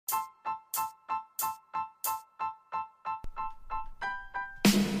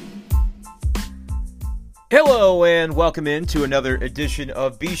Hello and welcome into another edition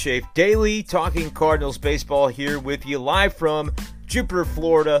of B-Shape Daily, talking Cardinals baseball here with you live from Jupiter,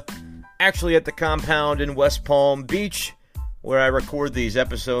 Florida, actually at the compound in West Palm Beach, where I record these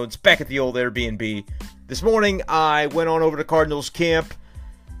episodes, back at the old Airbnb. This morning, I went on over to Cardinals camp,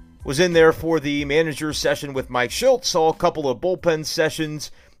 was in there for the manager's session with Mike Shildt, saw a couple of bullpen sessions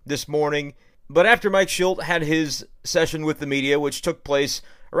this morning, but after Mike Shildt had his session with the media, which took place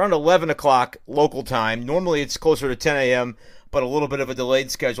around 11 o'clock local time. Normally it's closer to 10 a.m., but a little bit of a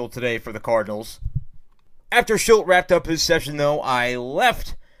delayed schedule today for the Cardinals. After Shildt wrapped up his session, though, I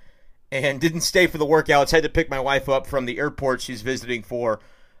left and didn't stay for the workouts. Had to pick my wife up from the airport she's visiting for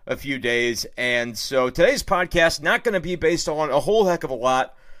a few days. And so today's podcast not going to be based on a whole heck of a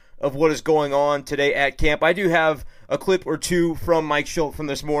lot of what is going on today at camp. I do have a clip or two from Mike Shildt from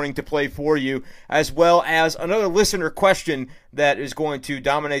this morning to play for you, as well as another listener question that is going to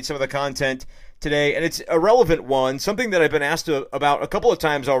dominate some of the content today. And it's a relevant one, something that I've been asked about a couple of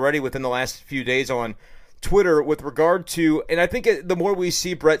times already within the last few days on Twitter with regard to, and I think the more we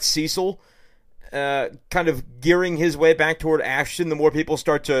see Brett Cecil kind of gearing his way back toward action, the more people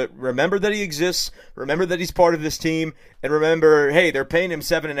start to remember that he exists, remember that he's part of this team, and remember, hey, they're paying him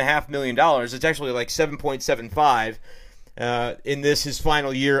 $7.5 million. It's actually like 7.75 in this his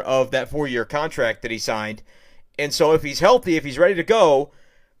final year of that 4-year contract that he signed. And so if he's healthy, if he's ready to go,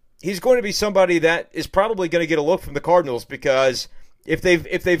 he's going to be somebody that is probably going to get a look from the Cardinals, because if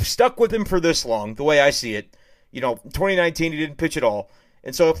they've stuck with him for this long, the way I see it, 2019 he didn't pitch at all.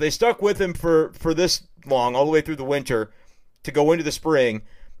 And so if they stuck with him for this long, all the way through the winter, to go into the spring,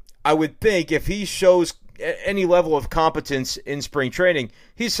 I would think if he shows any level of competence in spring training,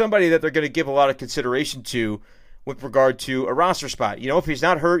 he's somebody that they're going to give a lot of consideration to with regard to a roster spot. If he's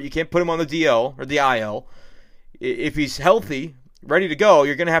not hurt, you can't put him on the DL or the IL. If he's healthy, ready to go,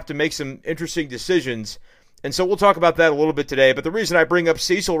 you're going to have to make some interesting decisions. And so we'll talk about that a little bit today. But the reason I bring up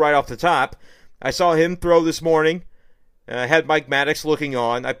Cecil right off the top, I saw him throw this morning. I had Mike Maddox looking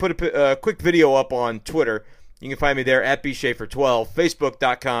on. I put a quick video up on Twitter. You can find me there at bschaefer12,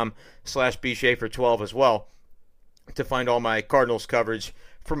 facebook.com/bschaefer12 as well, to find all my Cardinals coverage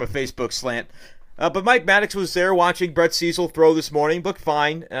from a Facebook slant. But Mike Maddox was there watching Brett Cecil throw this morning. Looked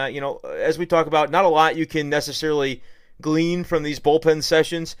fine. As we talk about, not a lot you can necessarily glean from these bullpen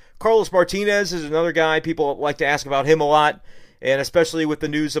sessions. Carlos Martinez is another guy. People like to ask about him a lot, and especially with the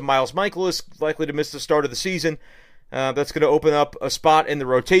news of Miles Mikolas likely to miss the start of the season. That's going to open up a spot in the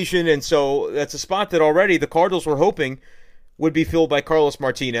rotation, and so that's a spot that already the Cardinals were hoping would be filled by Carlos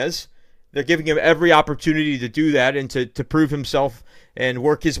Martinez. They're giving him every opportunity to do that and to prove himself and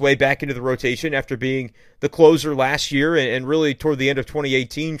work his way back into the rotation after being the closer last year and really toward the end of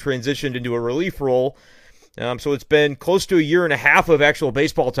 2018 transitioned into a relief role. So it's been close to a year and a half of actual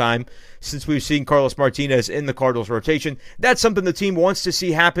baseball time since we've seen Carlos Martinez in the Cardinals rotation. That's something the team wants to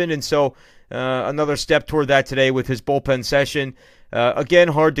see happen, and so another step toward that today with his bullpen session. Again,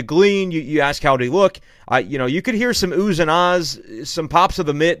 hard to glean. You ask how they look. You could hear some oohs and ahs, some pops of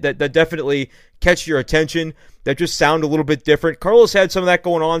the mitt that definitely catch your attention, that just sound a little bit different. Carlos had some of that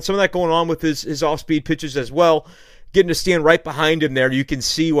going on with his off-speed pitches as well. Getting to stand right behind him there, you can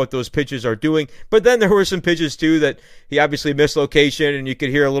see what those pitches are doing. But then there were some pitches, too, that he obviously missed location, and you could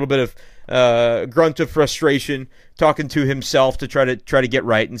hear a little bit of grunt of frustration talking to himself to try to get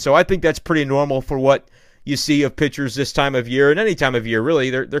right. And so I think that's pretty normal for what you see of pitchers this time of year and any time of year, really.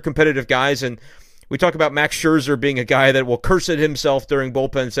 They're competitive guys, and we talk about Max Scherzer being a guy that will curse at himself during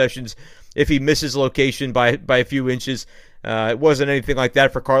bullpen sessions if he misses location by a few inches. It wasn't anything like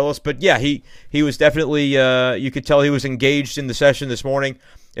that for Carlos, but yeah, he was definitely, you could tell he was engaged in the session this morning.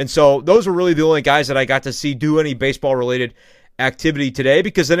 And so those were really the only guys that I got to see do any baseball-related activity today,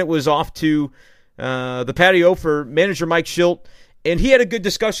 because then it was off to the patio for manager Mike Shildt, and he had a good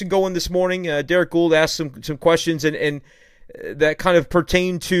discussion going this morning. Derek Gould asked some questions, and that kind of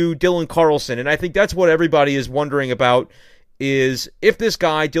pertained to Dylan Carlson, and I think that's what everybody is wondering about, is if this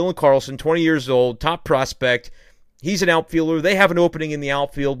guy, Dylan Carlson, 20 years old, top prospect, he's an outfielder. They have an opening in the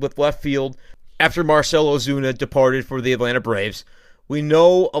outfield with left field after Marcell Ozuna departed for the Atlanta Braves. We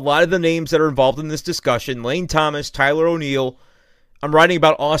know a lot of the names that are involved in this discussion: Lane Thomas, Tyler O'Neill. I'm writing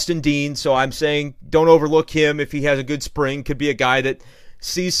about Austin Dean, so I'm saying don't overlook him if he has a good spring. Could be a guy that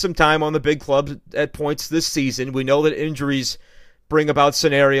sees some time on the big clubs at points this season. We know that injuries bring about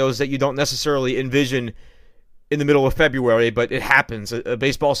scenarios that you don't necessarily envision in the middle of February, but it happens. A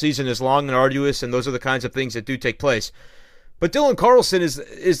baseball season is long and arduous, and those are the kinds of things that do take place. But Dylan Carlson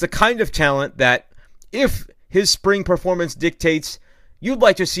is the kind of talent that, if his spring performance dictates, you'd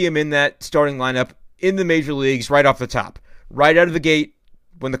like to see him in that starting lineup in the major leagues right off the top. Right out of the gate,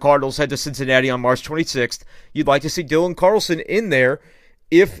 when the Cardinals head to Cincinnati on March 26th. You'd like to see Dylan Carlson in there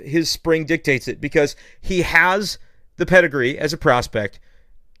if his spring dictates it, because he has the pedigree as a prospect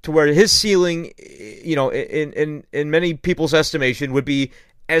to where his ceiling, in many people's estimation, would be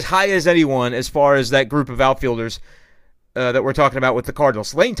as high as anyone as far as that group of outfielders that we're talking about with the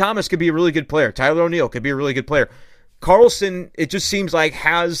Cardinals. Lane Thomas could be a really good player. Tyler O'Neill could be a really good player. Carlson, it just seems like,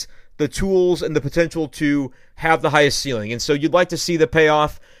 has the tools and the potential to have the highest ceiling. And so you'd like to see the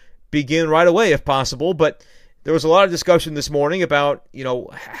payoff begin right away if possible. But there was a lot of discussion this morning about,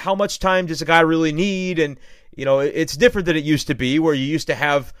 how much time does a guy really need? And, it's different than it used to be, where you used to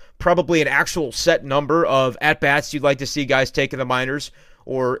have probably an actual set number of at-bats you'd like to see guys take in the minors,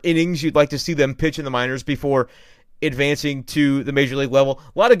 or innings you'd like to see them pitch in the minors before advancing to the major league level.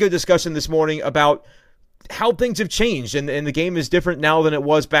 A lot of good discussion this morning about how things have changed, and the game is different now than it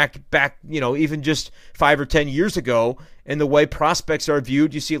was back, even just 5 or 10 years ago, and the way prospects are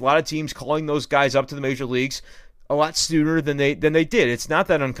viewed. You see a lot of teams calling those guys up to the major leagues a lot sooner than they did. It's not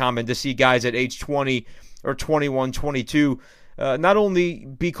that uncommon to see guys at age 20 or 21, 22 not only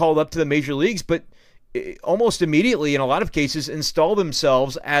be called up to the major leagues, but almost immediately, in a lot of cases, install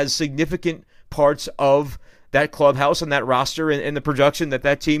themselves as significant parts of that clubhouse and that roster and the production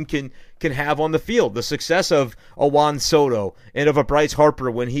that team can have on the field. The success of a Juan Soto and of a Bryce Harper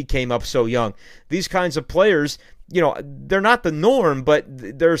when he came up so young. These kinds of players, they're not the norm, but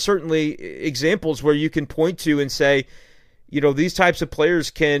there are certainly examples where you can point to and say, these types of players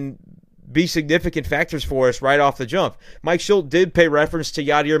can be significant factors for us right off the jump. Mike Shildt did pay reference to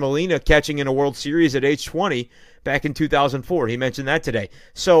Yadier Molina catching in a World Series at age 20 back in 2004. He mentioned that today.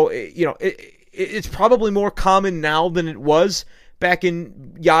 So, it's probably more common now than it was back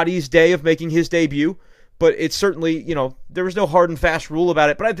in Yadi's day of making his debut, but it's certainly, there was no hard and fast rule about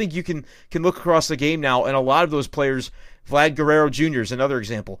it. But I think you can look across the game now, and a lot of those players, Vlad Guerrero Jr. is another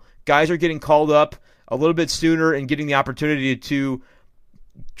example. Guys are getting called up a little bit sooner and getting the opportunity to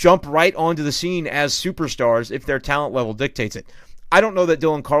jump right onto the scene as superstars if their talent level dictates it. I don't know that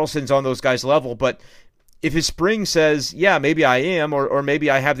Dylan Carlson's on those guys' level, but if his spring says, yeah, maybe I am, or maybe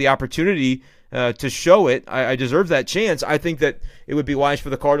I have the opportunity to show it, I deserve that chance, I think that it would be wise for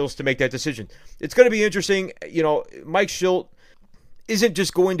the Cardinals to make that decision. It's going to be interesting. Mike Shildt isn't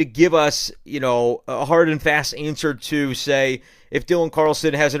just going to give us, a hard and fast answer to say, if Dylan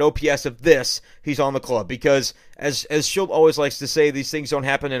Carlson has an OPS of this, he's on the club. Because as Shildt always likes to say, these things don't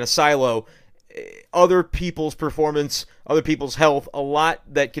happen in a silo. Other people's performance, other people's health, a lot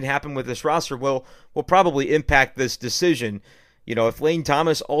that can happen with this roster will probably impact this decision. If Lane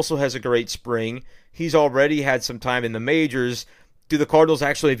Thomas also has a great spring, he's already had some time in the majors. Do the Cardinals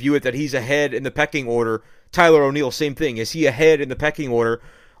actually view it that he's ahead in the pecking order? Tyler O'Neill, same thing. Is he ahead in the pecking order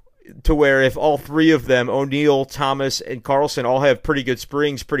to where if all three of them, O'Neill, Thomas, and Carlson, all have pretty good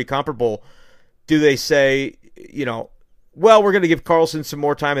springs, pretty comparable, do they say, well, we're going to give Carlson some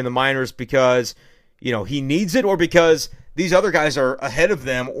more time in the minors because, he needs it, or because these other guys are ahead of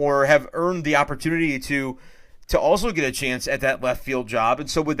them or have earned the opportunity to also get a chance at that left field job? And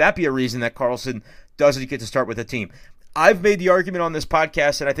so would that be a reason that Carlson doesn't get to start with the team? I've made the argument on this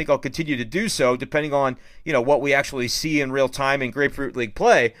podcast, and I think I'll continue to do so, depending on, what we actually see in real time in Grapefruit League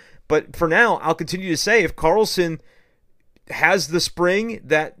play. But for now, I'll continue to say, if Carlson has the spring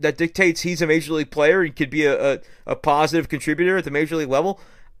that dictates he's a major league player and could be a positive contributor at the major league level,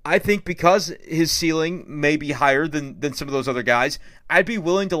 I think because his ceiling may be higher than some of those other guys, I'd be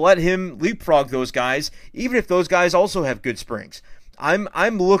willing to let him leapfrog those guys, even if those guys also have good springs.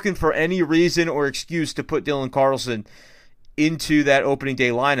 I'm looking for any reason or excuse to put Dylan Carlson into that opening day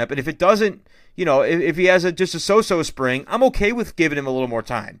lineup. And if it doesn't, if he has just a so-so spring, I'm okay with giving him a little more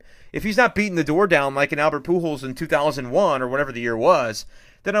time. If he's not beating the door down like an Albert Pujols in 2001 or whatever the year was,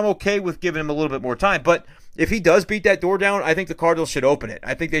 then I'm okay with giving him a little bit more time. But if he does beat that door down, I think the Cardinals should open it.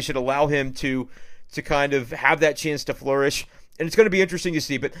 I think they should allow him to kind of have that chance to flourish. And it's going to be interesting to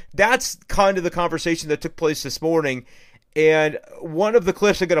see. But that's kind of the conversation that took place this morning. And one of the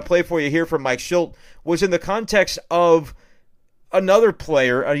clips I'm going to play for you here from Mike Shildt was in the context of another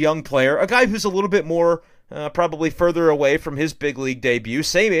player, a young player, a guy who's a little bit more probably further away from his big league debut,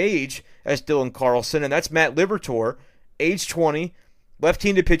 same age as Dylan Carlson, and that's Matt Liberatore, age 20,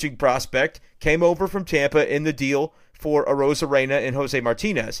 left-handed pitching prospect, came over from Tampa in the deal for Arozarena and Jose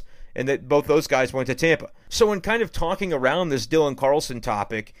Martinez, and that both those guys went to Tampa. So in kind of talking around this Dylan Carlson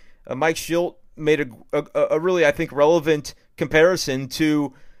topic, Mike Shildt made a really, I think, relevant comparison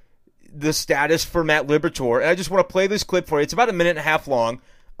to the status for Matt Liberatore. And I just want to play this clip for you. It's about a minute and a half long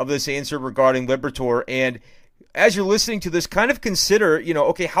of this answer regarding Liberatore. And as you're listening to this, kind of consider,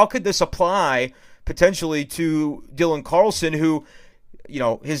 okay, how could this apply potentially to Dylan Carlson, who,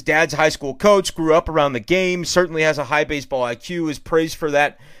 his dad's high school coach, grew up around the game, certainly has a high baseball IQ, is praised for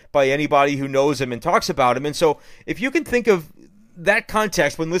that by anybody who knows him and talks about him. And so if you can think of that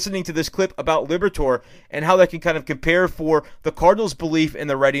context when listening to this clip about Liberatore and how that can kind of compare for the Cardinals' belief in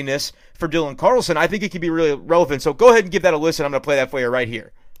the readiness for Dylan Carlson, I think it can be really relevant. So go ahead and give that a listen. I'm going to play that for you right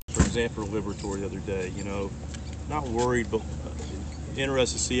here. For example, Liberatore the other day, not worried, but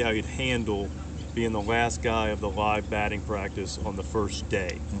interested to see how he'd handle being the last guy of the live batting practice on the first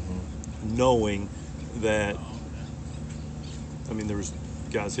day, knowing that, there was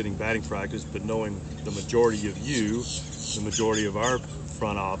guys hitting batting practice, but knowing the majority of you, the majority of our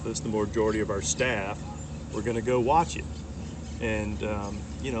front office, the majority of our staff, we're going to go watch it. And,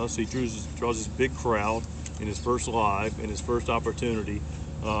 so he draws this big crowd in his first live, in his first opportunity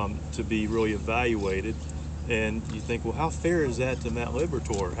to be really evaluated. And you think, well, how fair is that to Matt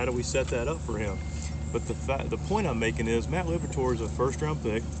Liberatore? How do we set that up for him? But the point I'm making is Matt Liberatore is a first-round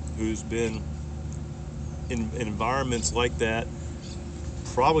pick who's been in environments like that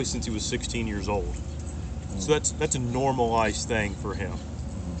probably since he was 16 years old. So that's a normalized thing for him.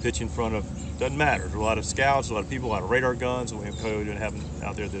 Pitch in front of, doesn't matter. There's a lot of scouts, a lot of people, a lot of radar guns. We didn't have them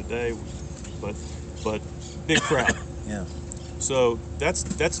out there the other day, but big crowd. Yeah. So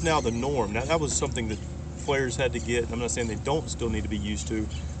that's now the norm. Now that was something that players had to get. I'm not saying they don't still need to be used to,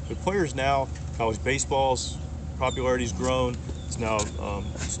 but players now, college baseball's popularity's grown. It's now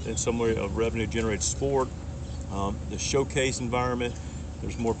in some way a revenue-generated sport. The showcase environment.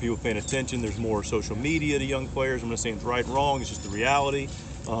 There's more people paying attention. There's more social media to young players. I'm not saying it's right or wrong. It's just the reality.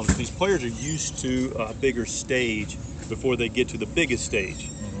 So these players are used to a bigger stage before they get to the biggest stage.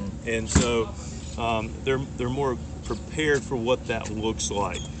 And so they're more prepared for what that looks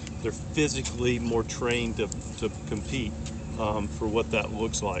like. They're physically more trained to compete for what that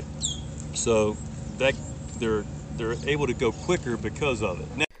looks like. So that they're able to go quicker because of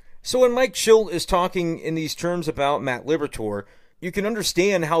it. So when Mike Shildt is talking in these terms about Matt Liberatore, you can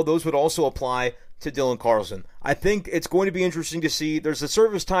understand how those would also apply to Dylan Carlson. I think it's going to be interesting to see. There's a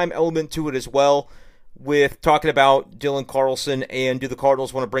service time element to it as well with talking about Dylan Carlson, and do the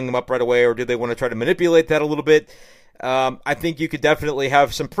Cardinals want to bring him up right away, or do they want to try to manipulate that a little bit? I think you could definitely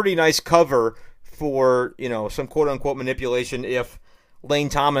have some pretty nice cover for, some quote-unquote manipulation if Lane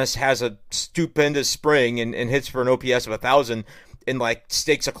Thomas has a stupendous spring and hits for an OPS of 1,000 and,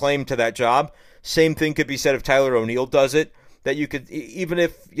 stakes a claim to that job. Same thing could be said if Tyler O'Neill does it, that you could, even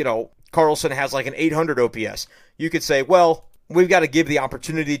if, Carlson has an 800 OPS, you could say, well, we've got to give the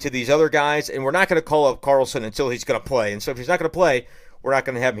opportunity to these other guys, and we're not going to call up Carlson until he's going to play. And so if he's not going to play, we're not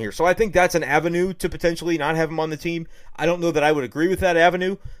going to have him here. So I think that's an avenue to potentially not have him on the team. I don't know that I would agree with that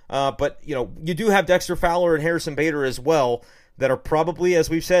avenue, but, you do have Dexter Fowler and Harrison Bader as well that are probably,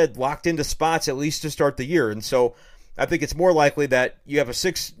 as we've said, locked into spots at least to start the year. And so I think it's more likely that you have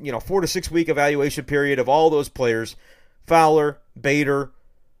a 4 to 6 week evaluation period of all those players, Fowler, Bader,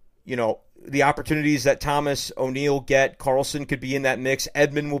 the opportunities that Thomas, O'Neill get. Carlson could be in that mix.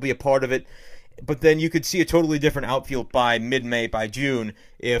 Edman will be a part of it. But then you could see a totally different outfield by mid-May, by June,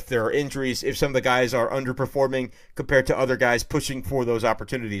 if there are injuries, if some of the guys are underperforming compared to other guys pushing for those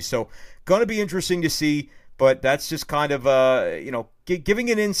opportunities. So going to be interesting to see, but that's just kind of, giving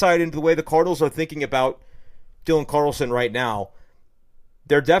an insight into the way the Cardinals are thinking about Dylan Carlson right now.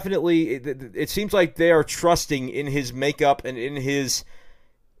 They're definitely, it seems like they are trusting in his makeup and in his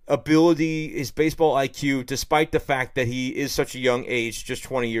ability, his baseball IQ, despite the fact that he is such a young age, just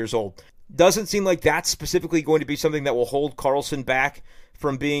 20 years old. Doesn't seem like that's specifically going to be something that will hold Carlson back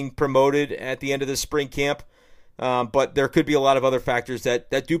from being promoted at the end of the spring camp. But there could be a lot of other factors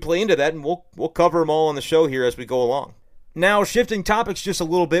that do play into that, and we'll cover them all on the show here as we go along. Now, shifting topics just a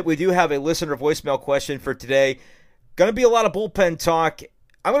little bit, we do have a listener voicemail question for today. Going to be a lot of bullpen talk.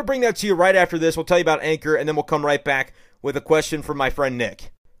 I'm going to bring that to you right after this. We'll tell you about Anchor, and then we'll come right back with a question from my friend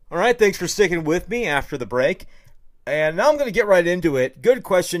Nick. All right, thanks for sticking with me after the break. And now I'm going to get right into it. Good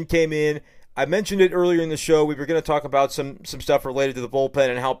question came in. I mentioned it earlier in the show. We were going to talk about some stuff related to the bullpen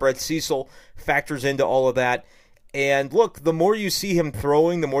and how Brett Cecil factors into all of that. And look, the more you see him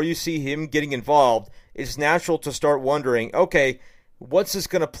throwing, the more you see him getting involved, it's natural to start wondering, okay, what's this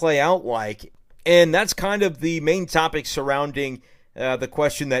going to play out like? And that's kind of the main topic surrounding the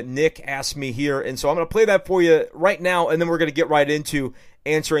question that Nick asked me here. And so I'm going to play that for you right now, and then we're going to get right into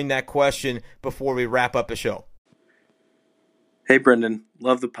answering that question before we wrap up the show. Hey, Brendan.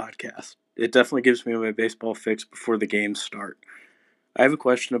 Love the podcast. It definitely gives me my baseball fix before the games start. I have a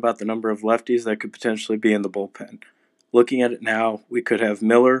question about the number of lefties that could potentially be in the bullpen. Looking at it now, we could have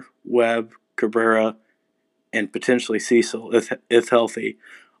Miller, Webb, Cabrera, and potentially Cecil, if healthy,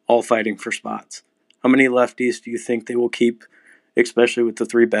 all fighting for spots. How many lefties do you think they will keep especially with the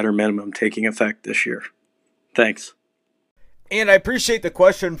 3 batter minimum taking effect this year. Thanks. And I appreciate the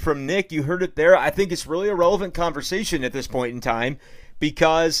question from Nick. You heard it there. I think it's really a relevant conversation at this point in time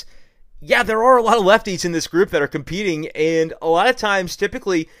because, yeah, there are a lot of lefties in this group that are competing, and a lot of times,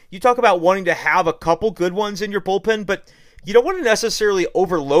 typically, you talk about wanting to have a couple good ones in your bullpen, but you don't want to necessarily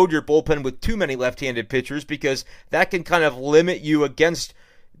overload your bullpen with too many left-handed pitchers because that can kind of limit you against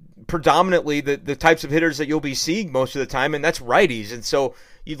predominantly the types of hitters that you'll be seeing most of the time, and that's righties. And so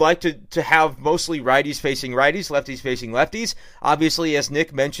you'd like to have mostly righties facing righties, lefties facing lefties. Obviously, as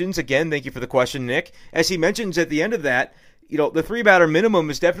Nick mentions, again, thank you for the question, Nick. As he mentions at the end of that, the 3 batter minimum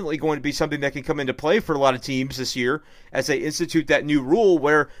is definitely going to be something that can come into play for a lot of teams this year as they institute that new rule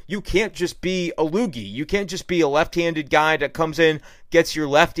where you can't just be a loogie. You can't just be a left-handed guy that comes in, gets your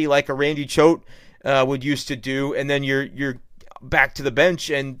lefty like a Randy Choate would used to do, and then you're back to the bench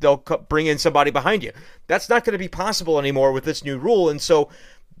and they'll bring in somebody behind you. That's not going to be possible anymore with this new rule. And so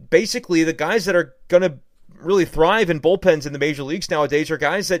basically the guys that are going to really thrive in bullpens in the major leagues nowadays are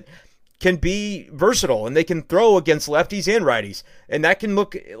guys that can be versatile and they can throw against lefties and righties. And that can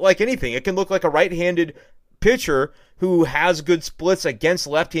look like anything. It can look like a right-handed pitcher who has good splits against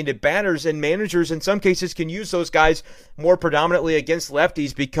left-handed batters, and managers in some cases can use those guys more predominantly against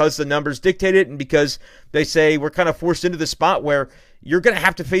lefties because the numbers dictate it and because they say we're kind of forced into the spot where you're going to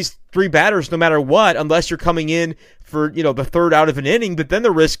have to face 3 batters no matter what unless you're coming in for, the third out of an inning. But then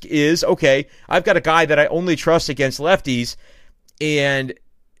the risk is, okay, I've got a guy that I only trust against lefties and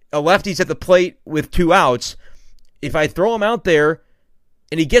a lefty's at the plate with 2 outs. If I throw him out there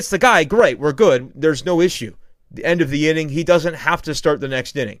and he gets the guy, great, we're good. There's no issue. The end of the inning, he doesn't have to start the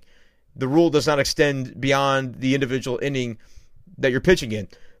next inning. The rule does not extend beyond the individual inning that you're pitching in.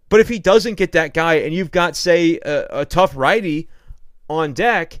 But if he doesn't get that guy and you've got, say, a tough righty on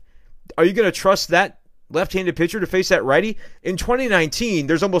deck, are you going to trust that left-handed pitcher to face that righty? In 2019,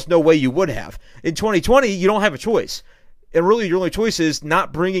 there's almost no way you would have. In 2020, you don't have a choice. And really, your only choice is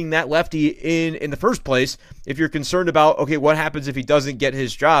not bringing that lefty in the first place. If you're concerned about, okay, what happens if he doesn't get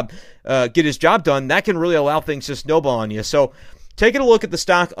his job done, that can really allow things to snowball on you. So taking a look at the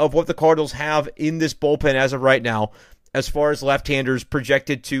stock of what the Cardinals have in this bullpen as of right now, as far as left-handers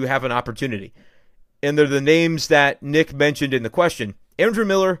projected to have an opportunity. And they're the names that Nick mentioned in the question. Andrew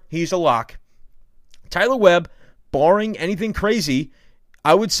Miller, he's a lock. Tyler Webb, barring anything crazy,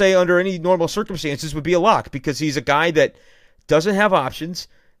 I would say under any normal circumstances would be a lock because he's a guy that doesn't have options.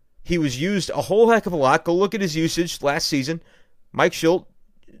 He was used a whole heck of a lot. Go look at his usage last season. Mike Shildt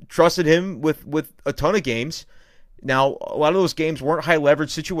trusted him with a ton of games. Now, a lot of those games weren't high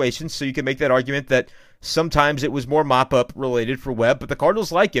leverage situations, so you can make that argument that sometimes it was more mop-up related for Webb, but the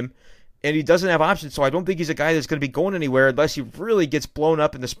Cardinals like him, and he doesn't have options, so I don't think he's a guy that's going to be going anywhere unless he really gets blown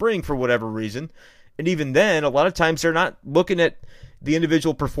up in the spring for whatever reason. And even then, a lot of times they're not looking at the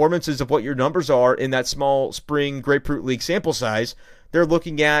individual performances of what your numbers are in that small spring Grapefruit League sample size. They're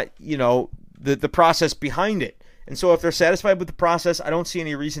looking at, the process behind it. And so if they're satisfied with the process, I don't see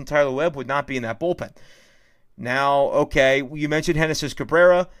any reason Tyler Webb would not be in that bullpen. Now, okay, you mentioned Genesis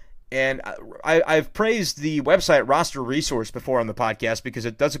Cabrera, and I've praised the website Roster Resource before on the podcast because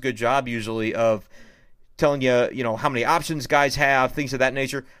it does a good job usually of telling you, how many options guys have, things of that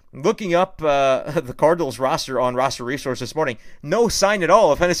nature. Looking up the Cardinals roster on Roster Resource this morning, no sign at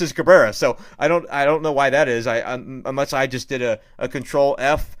all of Genesis Cabrera. So I don't know why that is. Unless I just did a Control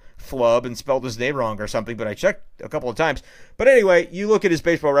F flub and spelled his name wrong or something, but I checked a couple of times. But anyway, you look at his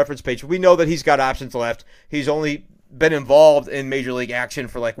baseball reference page. We know that he's got options left. He's only been involved in Major League action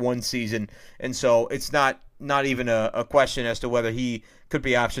for like one season, and so it's not even a question as to whether he could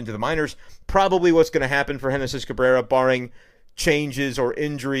be optioned to the minors. Probably what's going to happen for Genesis Cabrera, barring changes or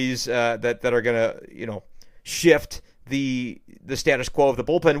injuries that are going to shift the status quo of the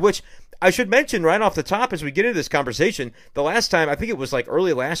bullpen, which I should mention right off the top as we get into this conversation. The last time, I think it was like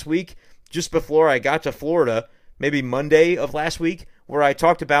early last week, just before I got to Florida, maybe Monday of last week, where I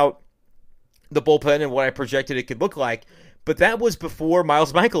talked about the bullpen and what I projected it could look like. But that was before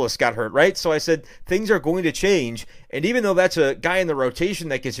Miles Mikolas got hurt, right? So I said things are going to change. And even though that's a guy in the rotation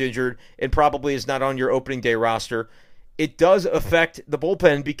that gets injured and probably is not on your opening day roster, it does affect the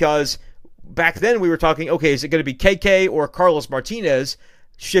bullpen because back then we were talking, okay, is it going to be KK or Carlos Martinez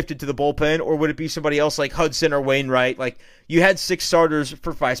shifted to the bullpen, or would it be somebody else like Hudson or Wainwright? Like, you had 6 starters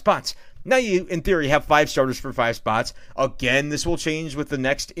for 5 spots. Now you, in theory, have 5 starters for 5 spots. Again, this will change with the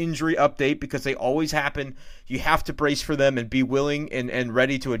next injury update because they always happen. You have to brace for them and be willing and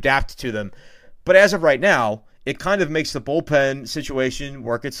ready to adapt to them. But as of right now, it kind of makes the bullpen situation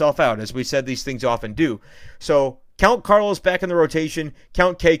work itself out. As we said, these things often do. So count Carlos back in the rotation,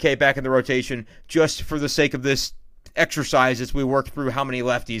 count KK back in the rotation, just for the sake of this exercise as we work through how many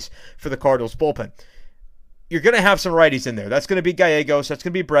lefties for the Cardinals bullpen. You're going to have some righties in there. That's going to be Gallegos. That's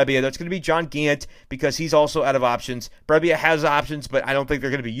going to be Brebbia. That's going to be John Gant because he's also out of options. Brebbia has options, but I don't think they're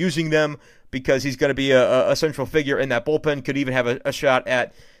going to be using them because he's going to be a central figure in that bullpen. Could even have a shot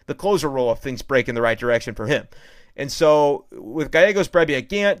at the closer role if things break in the right direction for him. And so with Gallegos, Brebbia,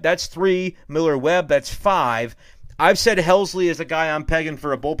 Gant, that's 3. Miller, Webb, that's 5. I've said Helsley is a guy I'm pegging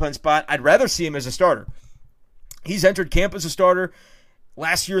for a bullpen spot. I'd rather see him as a starter. He's entered camp as a starter.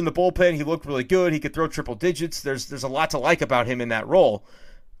 Last year in the bullpen, he looked really good. He could throw triple digits. There's a lot to like about him in that role.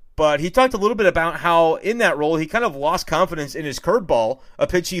 But he talked a little bit about how in that role, he kind of lost confidence in his curveball, a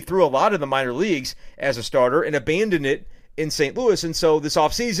pitch he threw a lot in the minor leagues as a starter, and abandoned it in St. Louis. And so this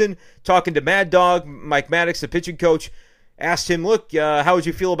offseason, talking to Mad Dog, Mike Maddox, the pitching coach, asked him, look, how would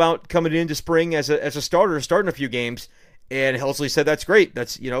you feel about coming into spring as a starter, starting a few games? And Helsley said, that's great.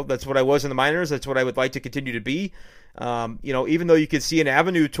 That's what I was in the minors. That's what I would like to continue to be. Even though you could see an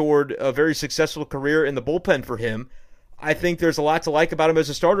avenue toward a very successful career in the bullpen for him, I think there's a lot to like about him as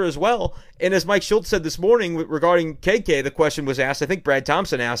a starter as well. And as Mike Schultz said this morning regarding KK, the question was asked, I think Brad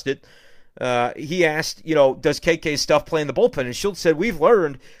Thompson asked it. He asked, does KK's stuff play in the bullpen? And Schultz said, we've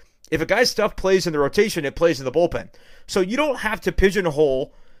learned if a guy's stuff plays in the rotation, it plays in the bullpen. So you don't have to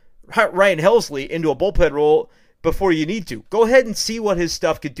pigeonhole Ryan Helsley into a bullpen role before you need to. Go ahead and see what his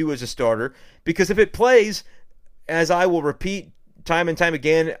stuff could do as a starter, because if it plays, as I will repeat time and time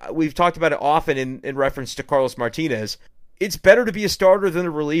again, we've talked about it often in reference to Carlos Martinez, it's better to be a starter than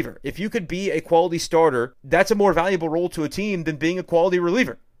a reliever. If you could be a quality starter, that's a more valuable role to a team than being a quality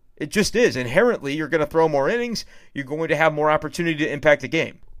reliever. It just is. Inherently, you're going to throw more innings. You're going to have more opportunity to impact the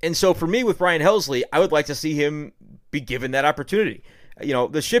game. And so for me, with Ryan Helsley, I would like to see him be given that opportunity.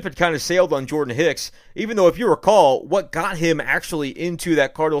 The ship had kind of sailed on Jordan Hicks, even though if you recall, what got him actually into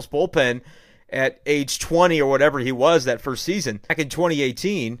that Cardinals bullpen at age 20 or whatever he was that first season, back in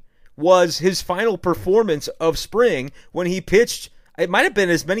 2018, was his final performance of spring when he pitched, it might have been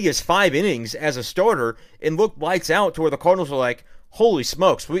as many as 5 innings as a starter and looked lights out to where the Cardinals were like, holy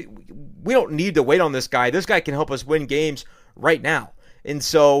smokes, we don't need to wait on this guy. This guy can help us win games right now. And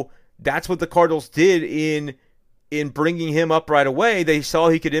so that's what the Cardinals did in bringing him up right away. They saw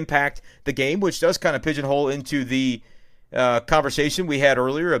he could impact the game, which does kind of pigeonhole into the conversation we had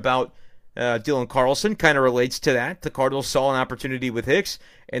earlier about Dylan Carlson. Kind of relates to that. The Cardinals saw an opportunity with Hicks,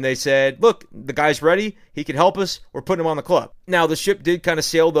 and they said, look, the guy's ready. He can help us. We're putting him on the club. Now, the ship did kind of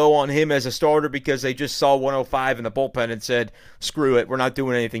sail, though, on him as a starter because they just saw 105 in the bullpen and said, screw it, we're not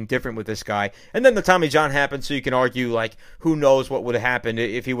doing anything different with this guy. And then the Tommy John happened, so you can argue, like, who knows what would have happened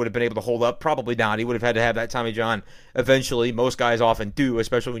if he would have been able to hold up. Probably not. He would have had to have that Tommy John eventually. Most guys often do,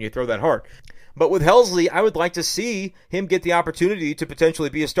 especially when you throw that hard. But with Helsley, I would like to see him get the opportunity to potentially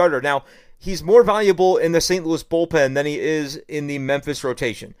be a starter. Now, he's more valuable in the St. Louis bullpen than he is in the Memphis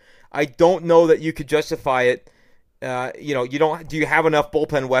rotation. I don't know that you could justify it. Do you have enough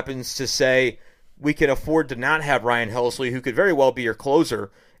bullpen weapons to say we can afford to not have Ryan Helsley, who could very well be your closer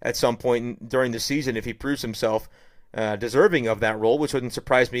at some point during the season if he proves himself deserving of that role, which wouldn't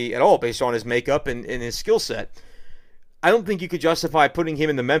surprise me at all based on his makeup and his skill set. I don't think you could justify putting him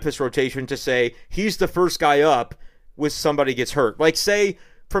in the Memphis rotation to say he's the first guy up when somebody gets hurt. Like, say,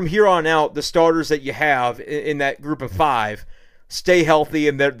 from here on out, the starters that you have in that group of 5 stay healthy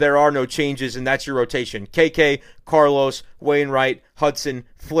and there are no changes, and that's your rotation. KK, Carlos, Wainwright, Hudson,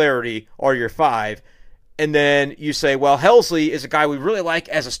 Flaherty are your 5. And then you say, well, Helsley is a guy we really like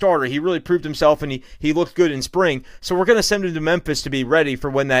as a starter. He really proved himself, and he looked good in spring. So we're going to send him to Memphis to be ready for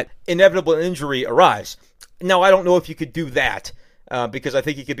when that inevitable injury arrives. Now, I don't know if you could do that because I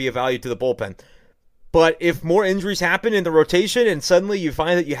think he could be a value to the bullpen. But if more injuries happen in the rotation and suddenly you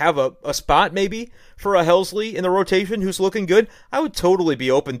find that you have a spot maybe for a Helsley in the rotation who's looking good, I would totally be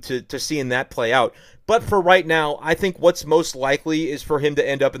open to seeing that play out. But for right now, I think what's most likely is for him to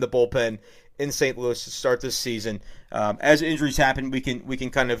end up in the bullpen in St. Louis to start this season. As injuries happen, we can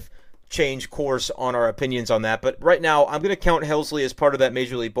kind of change course on our opinions on that. But right now, I'm going to count Helsley as part of that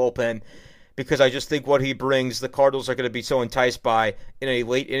Major League bullpen, because I just think what he brings, the Cardinals are going to be so enticed by in a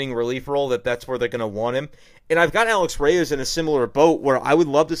late inning relief role that's where they're going to want him. And I've got Alex Reyes in a similar boat where I would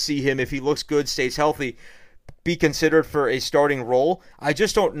love to see him, if he looks good, stays healthy, be considered for a starting role. I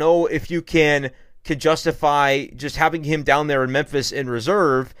just don't know if you can could justify just having him down there in Memphis in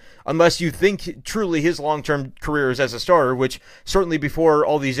reserve unless you think truly his long-term career is as a starter, which certainly before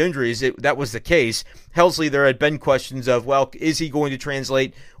all these injuries, that was the case. Helsley, there had been questions of, well, is he going to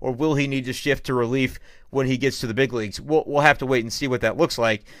translate or will he need to shift to relief when he gets to the big leagues? We'll have to wait and see what that looks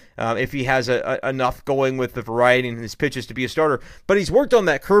like, if he has enough going with the variety in his pitches to be a starter. But he's worked on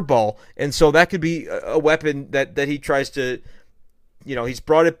that curveball, and so that could be a weapon that he tries to, he's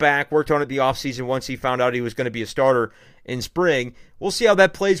brought it back, worked on it the offseason once he found out he was going to be a starter in spring. We'll see how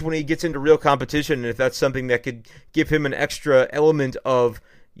that plays when he gets into real competition, and if that's something that could give him an extra element of,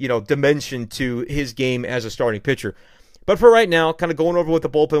 dimension to his game as a starting pitcher. But for right now, kind of going over what the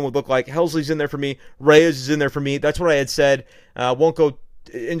bullpen would look like, Helsley's in there for me, Reyes is in there for me. That's what I had said. Won't go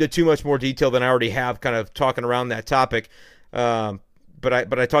into too much more detail than I already have, kind of talking around that topic. But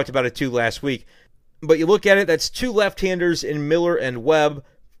I talked about it too last week. But you look at it, that's 2 left-handers in Miller and Webb,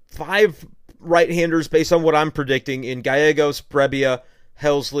 5 right-handers based on what I'm predicting in Gallegos, Brebbia,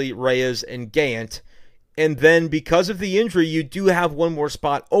 Helsley, Reyes, and Gant. And then because of the injury, you do have one more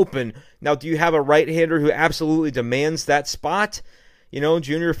spot open. Now, do you have a right-hander who absolutely demands that spot?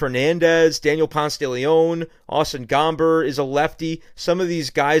 Junior Fernandez, Daniel Ponce de Leon, Austin Gomber is a lefty. Some of these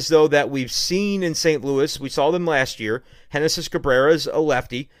guys, though, that we've seen in St. Louis, we saw them last year. Genesis Cabrera is a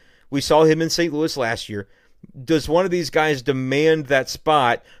lefty. We saw him in St. Louis last year. Does one of these guys demand that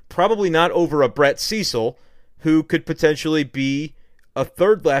spot? Probably not over a Brett Cecil, who could potentially be a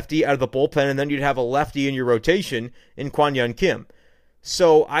third lefty out of the bullpen, and then you'd have a lefty in your rotation in Kwon Young Kim.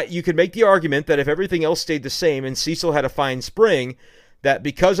 So you could make the argument that if everything else stayed the same and Cecil had a fine spring, that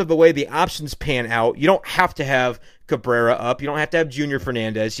because of the way the options pan out, you don't have to have Cabrera up, you don't have to have Junior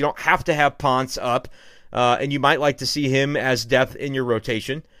Fernandez, you don't have to have Ponce up, and you might like to see him as depth in your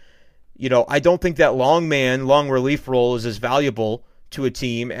rotation. I don't think that long relief role is as valuable to a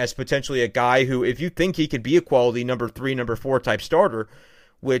team as potentially a guy who, if you think he could be a quality number 3, number 4 type starter,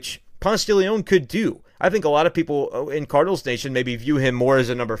 which Ponce de Leon could do. I think a lot of people in Cardinals Nation maybe view him more as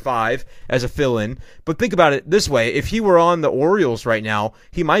a number 5, as a fill-in. But think about it this way. If he were on the Orioles right now,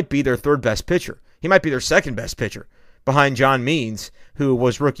 he might be their 3rd best pitcher. He might be their 2nd best pitcher behind John Means, who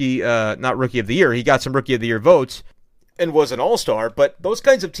was not Rookie of the Year. He got some Rookie of the Year votes and was an all-star, but those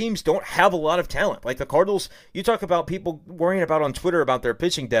kinds of teams don't have a lot of talent. Like the Cardinals, you talk about people worrying about on Twitter about their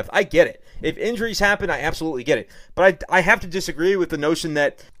pitching depth. I get it. If injuries happen, I absolutely get it. But I have to disagree with the notion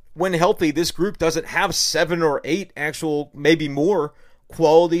that when healthy, this group doesn't have 7 or 8 actual, maybe more,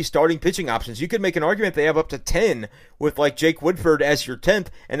 quality starting pitching options. You could make an argument they have up to 10 with like Jake Woodford as your 10th,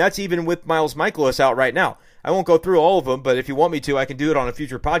 and that's even with Miles Michaelis out right now. I won't go through all of them, but if you want me to, I can do it on a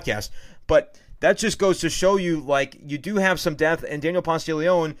future podcast. But that just goes to show you, like, you do have some depth, and Daniel Ponce de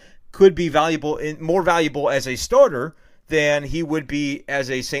Leon could be more valuable as a starter than he would be as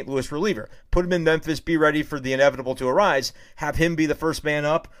a St. Louis reliever. Put him in Memphis, be ready for the inevitable to arise, have him be the first man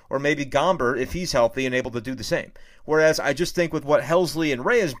up, or maybe Gomber if he's healthy and able to do the same. Whereas I just think with what Helsley and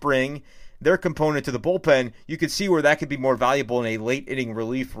Reyes bring, their component to the bullpen, you could see where that could be more valuable in a late-inning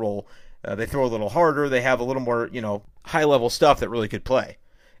relief role. They throw a little harder, they have a little more, high-level stuff that really could play.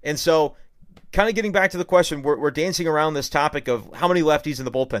 And so, kind of getting back to the question, we're dancing around this topic of how many lefties in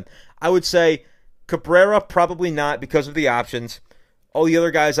the bullpen. I would say Cabrera, probably not because of the options. All the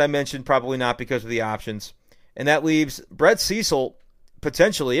other guys I mentioned, probably not because of the options. And that leaves Brett Cecil,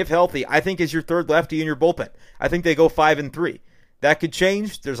 potentially, if healthy, I think is your 3rd lefty in your bullpen. I think they go 5-3. That could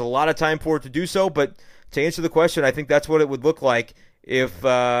change. There's a lot of time for it to do so, but to answer the question, I think that's what it would look like if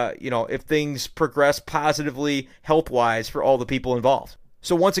things progress positively health-wise for all the people involved.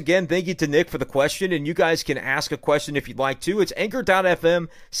 So once again, thank you to Nick for the question, and you guys can ask a question if you'd like to. It's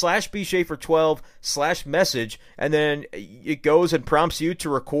anchor.fm/bshafer12/message, and then it goes and prompts you to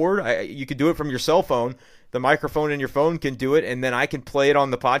record. You can do it from your cell phone. The microphone in your phone can do it, and then I can play it on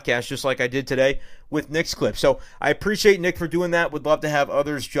the podcast just like I did today with Nick's clip. So I appreciate Nick for doing that. Would love to have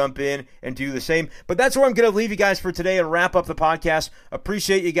others jump in and do the same. But that's where I'm going to leave you guys for today and wrap up the podcast.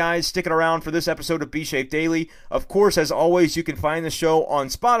 Appreciate you guys sticking around for this episode of B-Shape Daily. Of course, as always, you can find the show on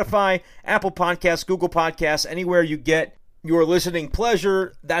Spotify, Apple Podcasts, Google Podcasts, anywhere you get your listening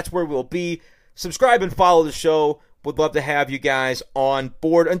pleasure. That's where we'll be. Subscribe and follow the show. Would love to have you guys on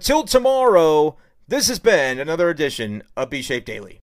board. Until tomorrow, this has been another edition of B-Shape Daily.